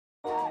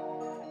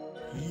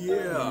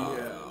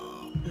Yeah.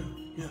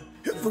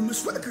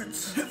 Enfamous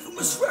Records.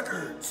 Enfamous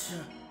Records.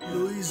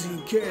 Lil Easy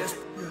and Casper.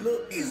 Lil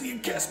Easy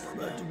and Casper.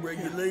 About to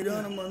regulate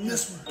on them on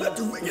this one. About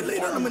to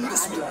regulate on them on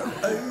this one.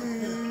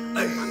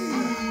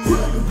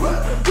 Running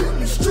wild in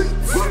the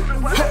streets.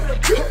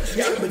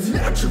 Yeah, but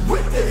not you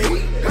with the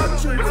heat.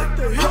 Not you with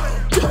the heat.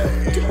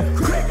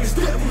 Crackers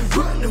that we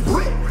running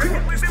with.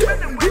 Crackers that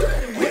we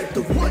running with.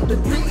 The one that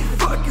we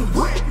fucking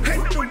with.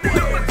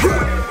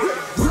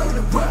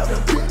 Running wild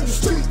in the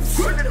streets.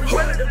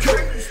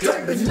 Yeah,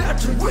 but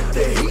not you with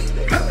the heat.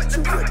 Not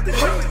you with the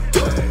heat.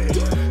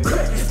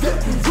 Crackers that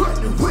we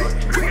running with.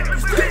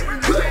 Crackers that we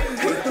running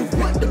with. The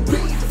one that we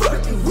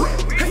fucking with.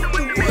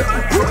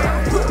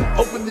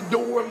 Open the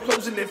door, I'm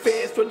closing it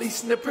fast.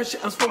 Releasing the pressure,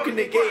 I'm smoking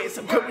the gas.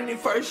 I'm coming in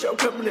first, y'all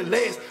coming in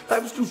last.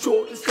 Life was too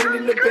short to stand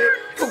in the bed.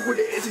 Fuck with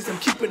the S's, I'm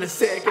keeping a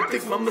sack. I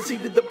think mama see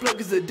that the plug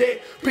is a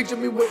dead. Picture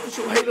me waiting,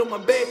 she'll hate on my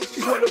back.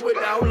 She's wondering what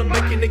all I'm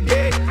making the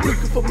gag.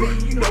 Looking for me,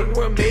 you know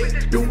where I'm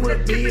at. Doing what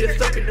I be, that's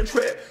stuck in the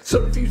trap. So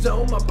the fuse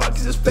on, my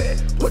pockets is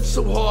fat. Punch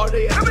so hard,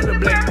 they after the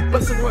black.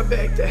 Bustin' right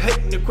back, the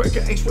hating the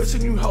cracker. Ain't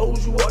stressing you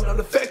hoes, you are not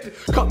affected.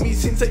 Call me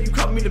sensei, you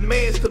call me the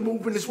master.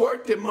 Moving this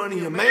work, that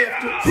money I'm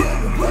after.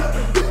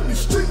 In the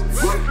streets,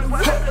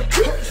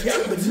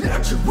 yeah, but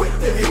not you with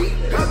the heat.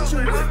 Not you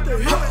with the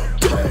heat.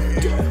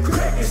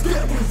 Crackers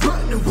that we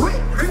running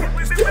with.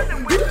 Crackers that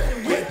we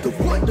running with. The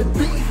one that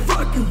we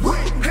fucking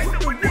with.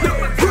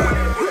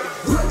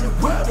 Running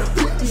wild up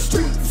in the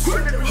streets,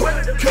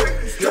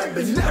 yeah,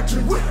 but not you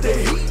with the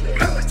heat.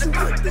 Not you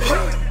with the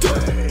heat.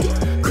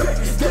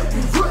 Crackers that we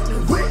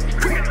running with.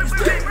 Crackers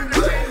that we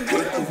running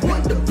with. The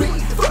one that we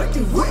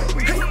fucking with.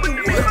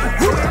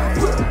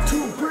 2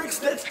 bricks,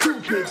 that's 2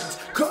 bitches.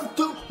 Come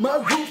through my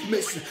roof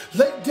missing.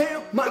 Lay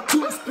down my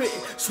tooth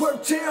spitting.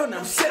 Swerve town,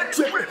 I'm set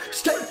tripping.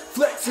 Stay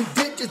flexing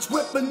digits,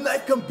 whipping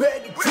like I'm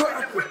Betty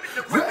Crocker.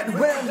 Ride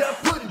around, I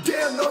put it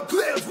down on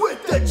clouds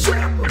with that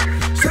chopper.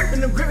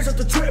 Serving them grams at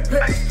the trap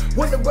house.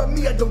 Wonder why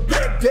me, I don't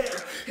back down.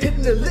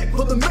 Hitting the lick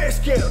for the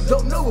mask out.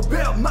 Don't know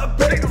about my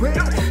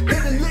background.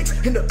 Hitting licks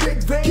in the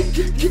big van.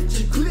 Get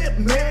your clip,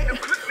 man.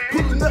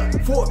 Pulling up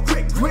for a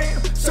quick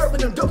gram. Serving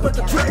them dope at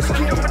the trash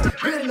can.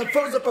 Hitting the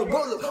phones up, I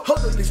roll up. Hold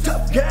up, these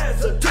tough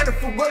guys are turning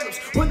for roll-ups.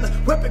 When the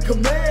weapon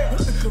come out,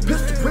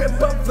 pistol grip,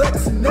 I'm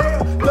flexing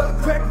now.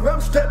 Blood cracker,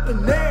 I'm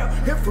stepping now.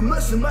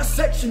 Enfamous in my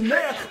section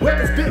now.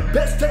 Weapons big,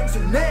 best tanks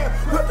are now.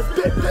 Weapons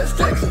big, best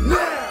tanks are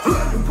now.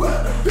 Running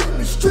wild up in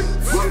the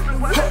streets.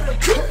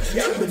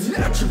 Yeah, but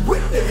not you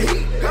with the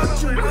heat.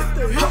 Not you with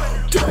the heat.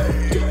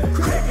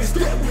 Crackers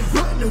that we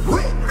running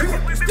with.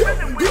 Crackers that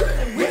we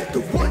running with. The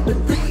one that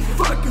we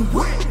fucking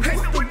with.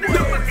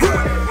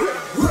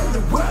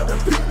 Running wild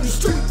up in the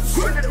streets.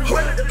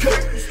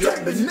 Yeah,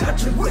 but not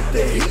you with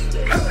the heat.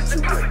 Not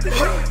you with the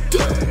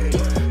heat.